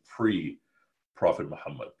referring to pre-Prophet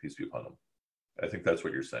Muhammad, peace be upon him. I think that's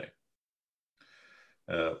what you're saying.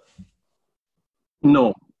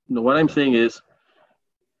 No, what I'm saying is,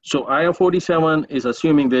 so ayah 47 is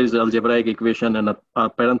assuming there is an algebraic equation and a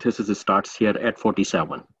parenthesis starts here at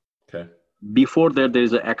 47. Okay. Before that, there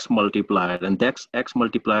is an x multiplier, and that x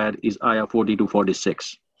multiplier is ayah 40 to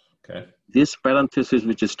 46. Okay. This parenthesis,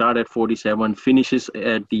 which start at 47, finishes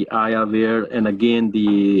at the ayah where, and again,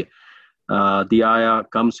 the ayah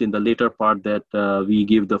comes in the later part that we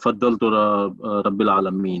give the faddal to Rabbil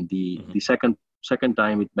Alameen. The second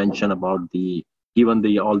time it mentioned about given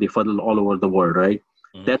all the faddal all over the world, right?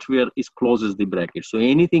 That's where it closes the bracket. So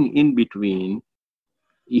anything in between,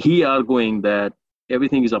 he arguing that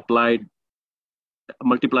everything is applied,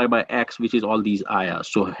 multiplied by x, which is all these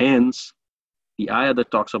ayahs. So hence, the ayah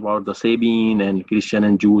that talks about the Sabiin and Christian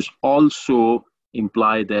and Jews also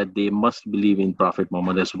imply that they must believe in Prophet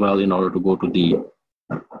Muhammad as well in order to go to the.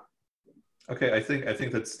 Okay, I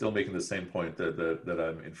think that's still making the same point that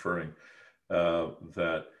I'm inferring,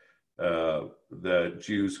 that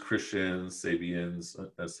Jews, Christians, Sabians,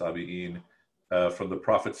 Sabi'in, from the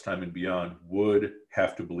Prophet's time and beyond would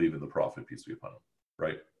have to believe in the Prophet, peace be upon him,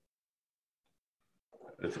 right?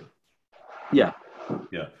 Yeah.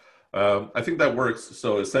 I think that works.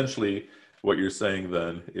 So essentially, what you're saying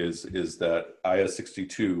then is that ayah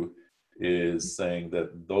 62 is saying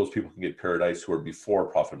that those people can get paradise who are before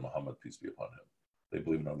Prophet Muhammad, peace be upon him. They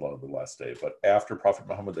believe in Allah on the last day. But after Prophet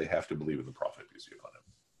Muhammad, they have to believe in the Prophet, peace be upon him.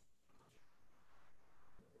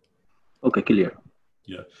 Okay, clear.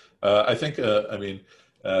 Yeah. I think, that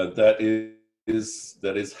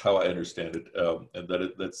is how I understand it. And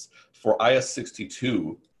that's for ayah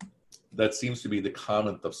 62, that seems to be the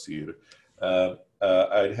common tafsir.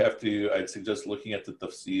 I'd suggest looking at the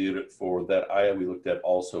tafsir for that ayah we looked at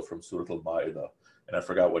also from Surah Al-Ma'idah, and I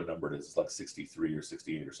forgot what number it is. It's like 63 or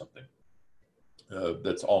 68 or something.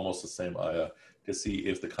 That's almost the same ayah, to see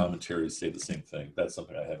if the commentaries say the same thing. That's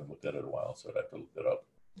something I haven't looked at in a while, so I'd have to look that up.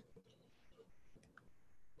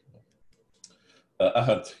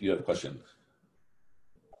 Ahad, you have a question?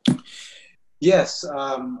 Yes.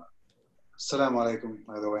 Assalamu alaikum,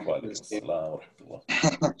 by the way.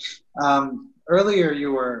 Earlier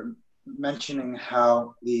you were mentioning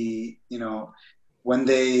how when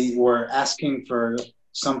they were asking for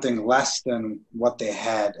something less than what they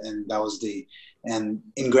had, and that was and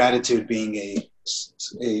ingratitude being a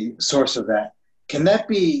source of that. Can that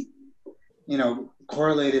be,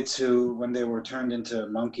 correlated to when they were turned into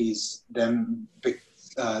monkeys, them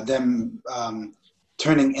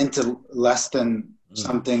turning into less than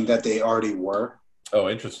something that they already were? Oh,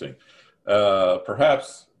 interesting.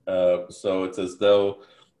 Perhaps. So it's as though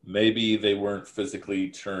maybe they weren't physically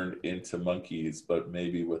turned into monkeys, but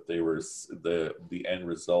maybe what they were, the end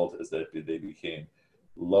result is that they became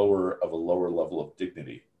a lower level of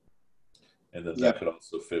dignity. And then that could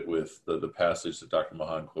also fit with the passage that Dr.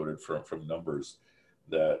 Mahan quoted from Numbers,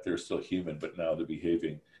 that they're still human, but now they're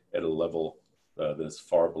behaving at a level that is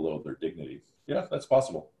far below their dignity. Yeah, that's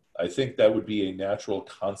possible. I think that would be a natural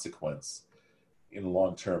consequence in the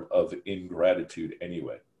long term of ingratitude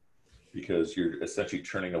anyway, because you're essentially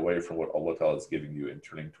turning away from what Allah Ta'ala is giving you and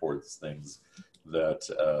turning towards things that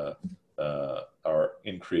are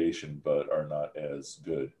in creation but are not as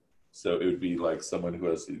good. So it would be like someone who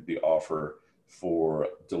has the offer for a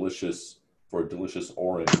delicious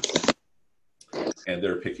orange, and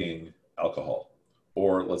they're picking alcohol,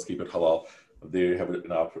 or let's keep it halal. They have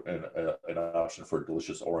an option for a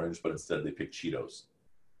delicious orange, but instead they pick Cheetos.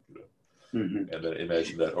 And then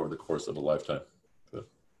imagine that over the course of a lifetime.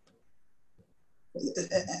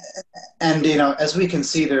 And as we can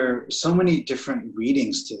see, there are so many different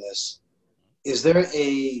readings to this. Is there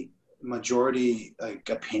a majority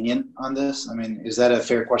opinion on this? I mean, is that a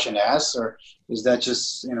fair question to ask, or is that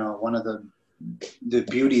just one of the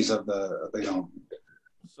beauties of the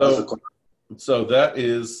So that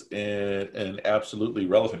is an absolutely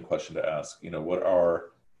relevant question to ask. What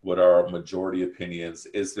are majority opinions?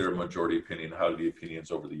 Is there a majority opinion? How do the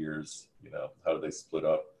opinions over the years, how do they split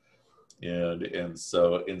up? And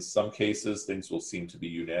so in some cases, things will seem to be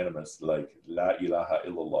unanimous, like La ilaha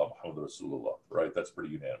illallah Muhammad Rasulullah, right? That's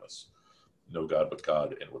pretty unanimous. No God but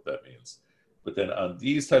God, and what that means. But then on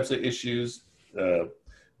these types of issues, the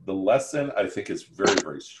lesson, I think, is very,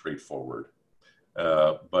 very straightforward.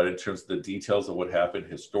 But in terms of the details of what happened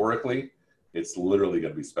historically, it's literally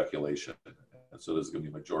going to be speculation. And so there's going to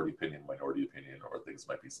be majority opinion, minority opinion, or things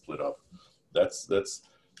might be split up. That's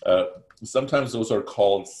sometimes those are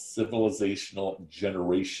called civilizational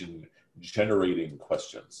generating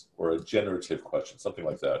questions, or a generative question, something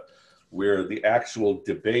like that, where the actual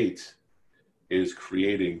debate is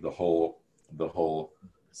creating the whole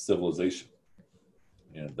civilization.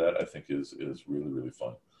 And that I think is really, really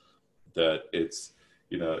fun. That it's,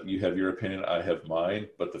 you have your opinion, I have mine,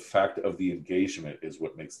 but the fact of the engagement is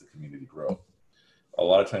what makes the community grow. A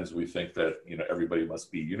lot of times we think that, everybody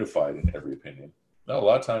must be unified in every opinion. No, a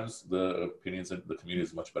lot of times the opinions in the community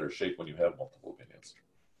is much better shape when you have multiple opinions.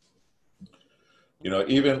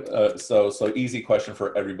 So easy question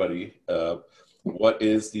for everybody. What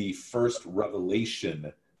is the first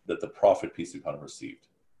revelation that the Prophet, peace be upon him, received?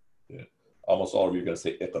 Yeah. Almost all of you are going to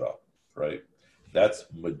say Iqra, right? That's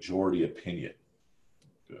majority opinion.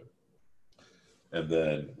 Good. And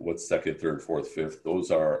then what's second, third, fourth, fifth? Those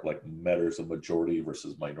are like matters of majority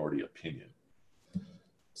versus minority opinion.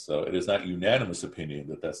 So it is not unanimous opinion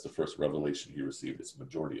that that's the first revelation he received. It's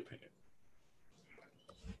majority opinion.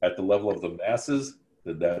 At the level of the masses,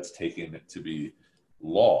 then that's taken to be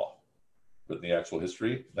law. But in the actual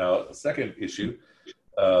history, now the second issue,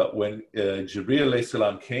 when Jibreel alayhi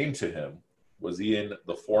salam came to him, was he in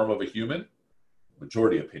the form of a human?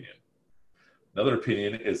 Majority opinion. Another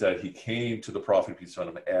opinion is that he came to the Prophet, peace be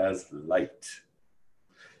upon him, as light.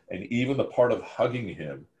 And even the part of hugging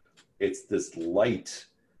him, it's this light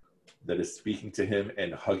that is speaking to him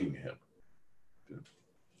and hugging him.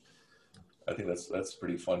 I think that's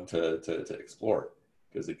pretty fun to explore,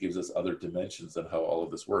 because it gives us other dimensions on how all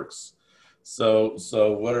of this works. So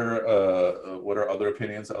what are other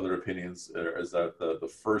opinions? Other opinions is that the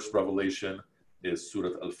first revelation is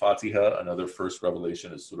Surah Al-Fatiha. Another first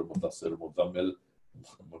revelation is Surah Mudaththir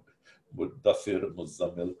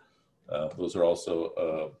Muzammil. Those are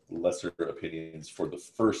also lesser opinions for the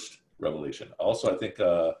first revelation. Also, I think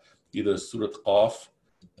either Surah Qaf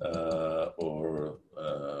or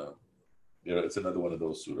it's another one of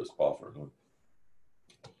those surahs, Qaf or Nun.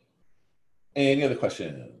 Any other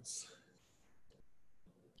questions?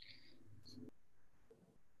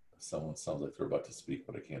 Someone sounds like they're about to speak,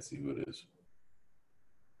 but I can't see who it is.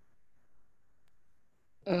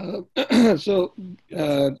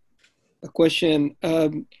 A question.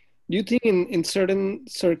 Do you think in certain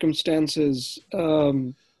circumstances,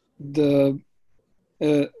 the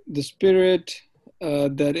spirit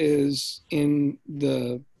that is in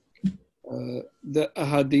the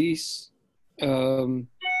ahadith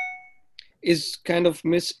is kind of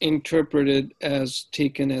misinterpreted as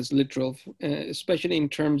taken as literal, especially in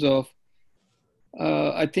terms of,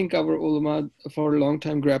 I think our ulama for a long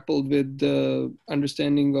time grappled with the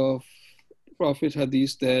understanding of Prophet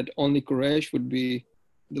hadith that only Quraysh would be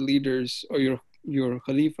the leaders or your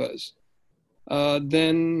khalifas.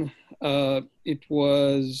 Then it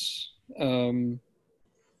was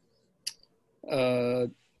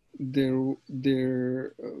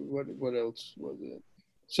what else was it?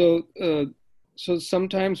 So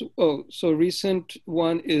sometimes, so recent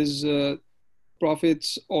one is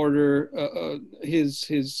Prophet's order, his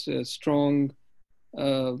strong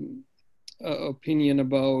opinion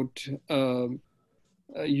about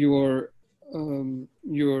your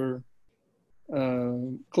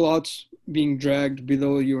cloths being dragged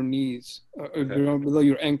below your knees or below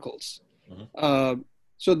your ankles. Mm-hmm.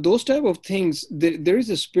 So those type of things, there is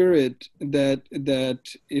a spirit that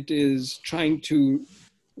it is trying to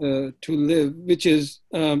live, which is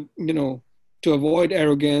to avoid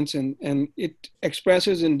arrogance, and it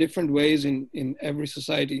expresses in different ways in every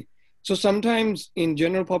society. So sometimes in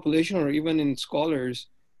general population or even in scholars,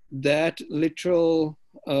 that literal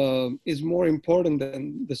is more important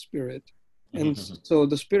than the spirit, and so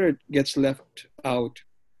the spirit gets left out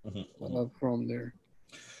from there.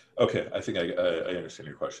 Okay, I think I understand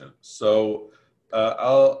your question. So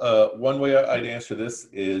one way I'd answer this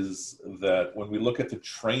is that when we look at the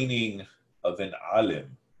training of an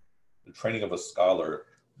alim, the training of a scholar,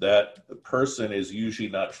 that the person is usually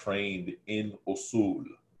not trained in usul.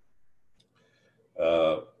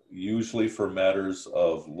 Usually for matters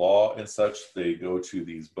of law and such, they go to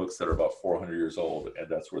these books that are about 400 years old, and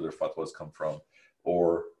that's where their fatwas come from,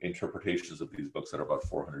 or interpretations of these books that are about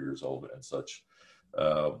 400 years old and such,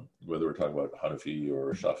 whether we're talking about Hanafi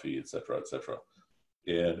or Shafi, et cetera,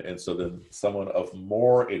 and so then someone of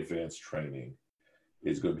more advanced training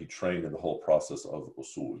is going to be trained in the whole process of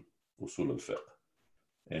usul al-fiqh.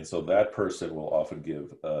 And so that person will often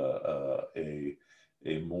give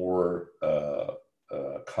a more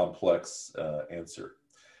complex answer.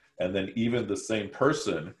 And then even the same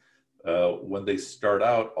person, when they start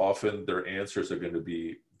out, often their answers are going to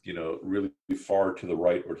be, really far to the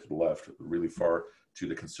right or to the left, really far to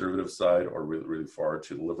the conservative side or really, really far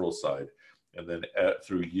to the liberal side. And then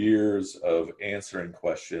through years of answering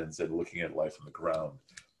questions and looking at life on the ground,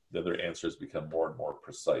 then their answers become more and more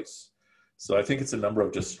precise. So I think it's a number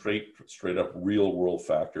of just straight up real world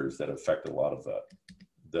factors that affect a lot of that.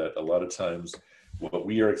 That a lot of times what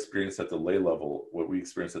we are experiencing at the lay level,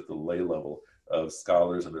 of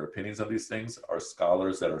scholars and their opinions on these things are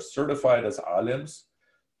scholars that are certified as alims,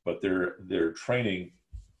 but their training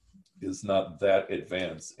is not that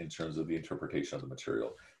advanced in terms of the interpretation of the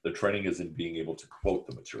material. The training is in being able to quote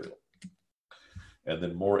the material. And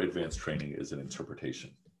then more advanced training is in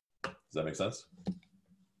interpretation. Does that make sense?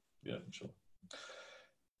 Yeah, sure.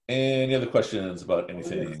 Any other questions about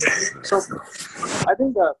anything? So I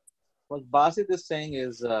think what Basit is saying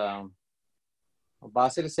is, I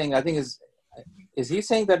think is he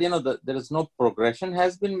saying that, there is no progression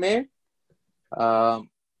has been made?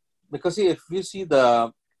 Because if you see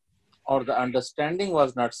the understanding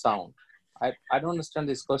was not sound. I don't understand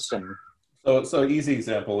this question. So an easy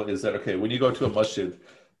example is that, okay, when you go to a masjid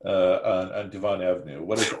on Divan Avenue,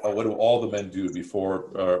 what do all the men do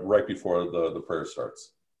right before the prayer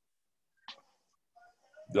starts?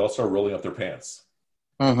 They all start rolling up their pants.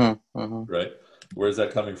 Right? Where is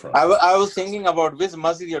that coming from? I was thinking about which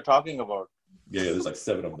masjid you're talking about. Yeah, there's like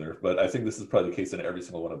 7 of them there, but I think this is probably the case in every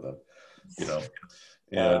single one of them,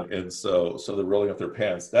 And so they're rolling up their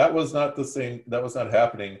pants. That was not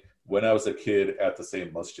happening when I was a kid at the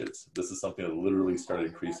same masjids. This is something that literally started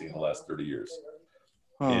increasing in the last 30 years.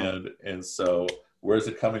 And so where is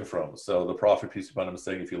it coming from? So the Prophet, peace be upon him, is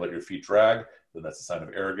saying, if you let your feet drag, then that's a sign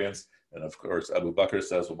of arrogance. And of course, Abu Bakr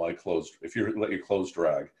says, well, if you let your clothes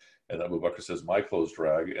drag, and Abu Bakr says, my clothes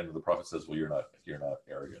drag, and the Prophet says, well, you're not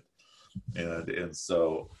arrogant. And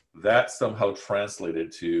so that somehow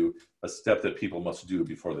translated to a step that people must do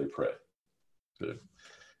before they pray. Good.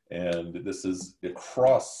 And this is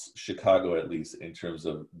across Chicago, at least, in terms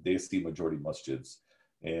of Desi majority masjids.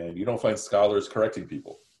 And you don't find scholars correcting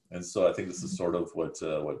people. And so I think this is sort of what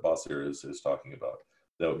Basir is talking about.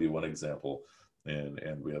 That would be one example.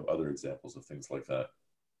 And we have other examples of things like that,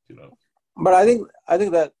 But I think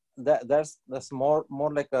that's more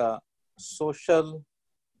like a social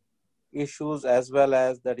issues, as well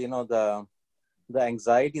as that, the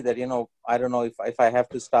anxiety that, I don't know if I have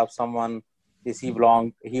to stop someone, is he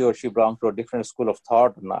or she belong to a different school of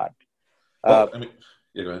thought or not? Go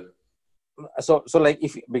ahead. So like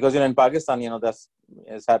because in Pakistan, that's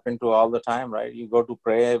has happened to all the time, right? You go to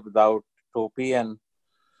pray without topi, and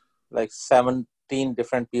like 17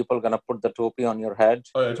 different people gonna put the topi on your head.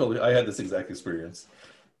 Oh, yeah, totally. I had this exact experience.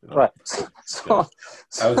 Right.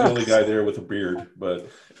 I was the only guy there with a beard, but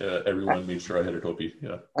everyone made sure I had a topi.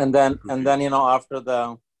 Yeah. And then after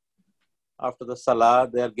the salah,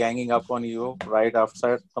 they're ganging up on you right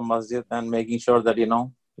outside the masjid and making sure that you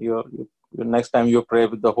next time you pray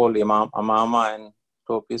with the whole amama and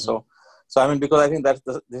topi. So I mean, because I think that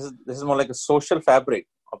this is more like a social fabric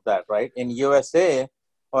of that, right? In USA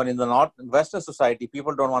or in the Western society,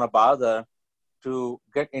 people don't want to bother to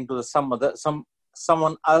get into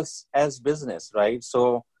someone else's business, right?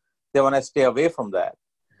 So they want to stay away from that.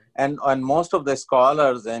 And most of the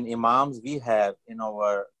scholars and imams we have in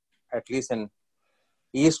our, at least in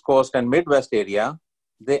East Coast and Midwest area,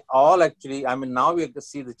 they all actually, I mean, now we have to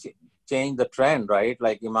see change the trend, right?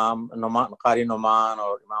 Like Imam Qari Noman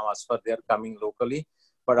or Imam Asfar, they're coming locally,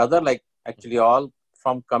 but other like actually all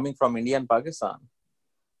coming from India and Pakistan.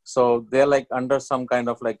 So they're like under some kind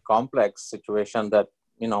of like complex situation that,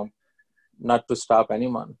 not to stop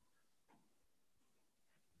anyone.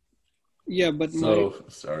 Yeah, but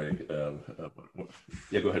sorry.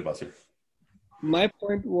 Yeah, go ahead, Basir. My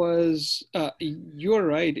point was, you're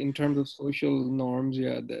right in terms of social norms.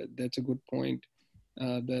 Yeah, that's a good point.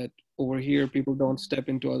 That over here, people don't step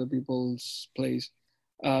into other people's place.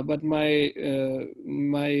 But my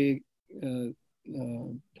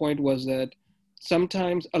point was that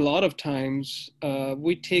sometimes, a lot of times,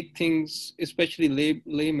 we take things, especially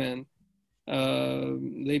laymen,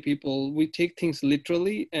 lay people, we take things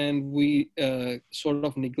literally, and we sort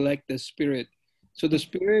of neglect the spirit. So the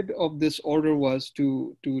spirit of this order was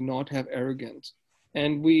to not have arrogance.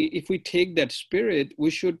 And if we take that spirit, we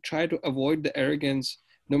should try to avoid the arrogance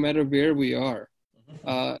no matter where we are.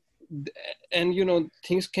 And,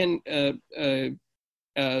 things can,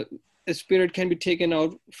 a spirit can be taken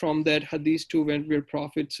out from that hadith too, where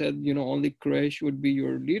Prophet said, only Quraysh would be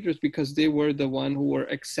your leaders, because they were the one who were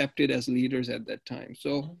accepted as leaders at that time.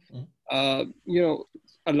 So,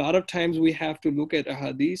 a lot of times we have to look at a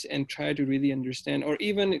hadith and try to really understand, or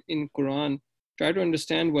even in Quran, try to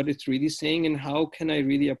understand what it's really saying and how can I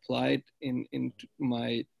really apply it in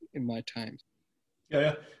my times.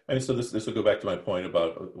 Yeah. And so this will go back to my point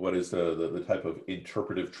about what is the type of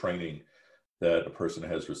interpretive training that a person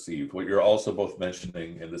has received. What you're also both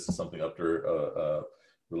mentioning, and this is something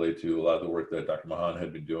related to a lot of the work that Dr. Mahan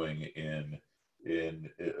had been doing in in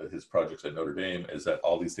his projects at Notre Dame is that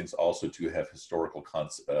all these things also do have historical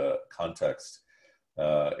context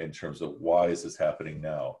in terms of why is this happening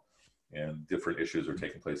now, and different issues are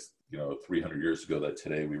taking place 300 years ago that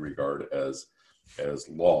today we regard as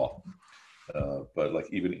law. But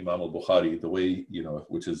like even Imam al-Bukhari, the way,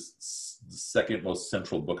 which is the second most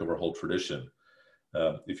central book of our whole tradition,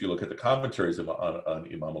 if you look at the commentaries on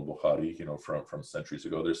Imam al-Bukhari, from centuries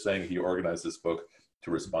ago, they're saying he organized this book to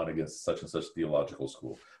respond against such and such theological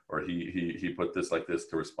school, or he put this like this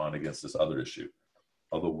to respond against this other issue.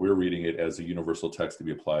 Although we're reading it as a universal text to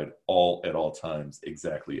be applied at all times,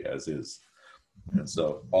 exactly as is. And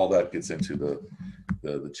so all that gets into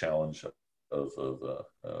the challenge of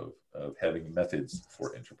having methods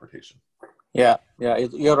for interpretation. Yeah,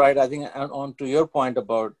 you're right. I think on to your point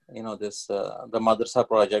about this the Madrasa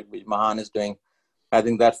project which Mahan is doing, I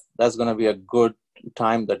think that's going to be a good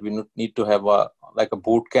time that we need to have a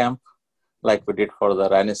boot camp, like we did for the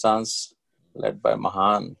Renaissance, led by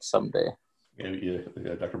Mahan someday. Yeah,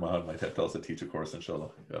 Dr. Mahan might have to also teach a course,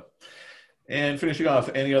 inshallah. Yeah. And finishing off,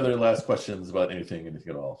 any other last questions about anything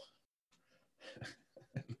at all?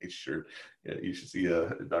 Sure. Yeah, you should see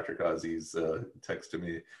Dr. Qazi's text to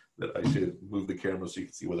me that I should move the camera so you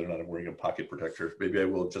can see whether or not I'm wearing a pocket protector. Maybe I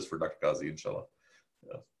will just for Dr. Qazi, inshallah.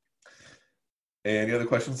 Yeah. Any other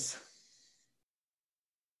questions?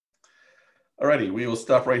 Alrighty, we will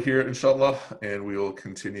stop right here, inshallah, and we will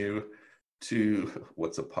continue to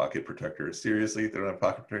what's a pocket protector? Seriously, they don't have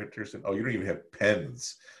pocket protectors? Oh, you don't even have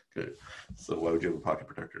pens. Good. So why would you have a pocket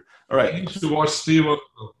protector? All right. You should watch Steve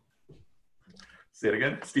Urkel. Say it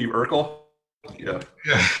again. Steve Urkel? Yeah.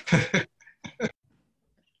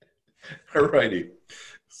 All righty.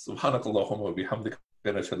 Subhanakallahumma wa bihamdika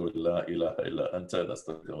nashhadu an la ilaha illa anta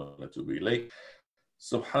nastaghfiruka wa natubu ilayk.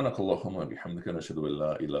 Subhanakallahumma bihamdika nashhadu an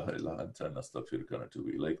la ilaha illa anta nastaghfiruka wa natubu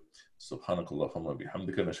ilayk. Subhanakallahumma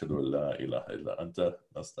bihamdika nashhadu an la ilaha illa anta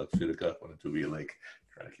nastaghfiruka wa natubu ilayk.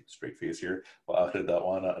 Trying to keep a straight face here. Wa akhir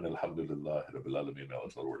da'wana and alhamdulillahi rabbil alamin. I'll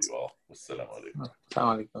tell you all. Wassalamu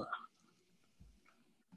alaikum.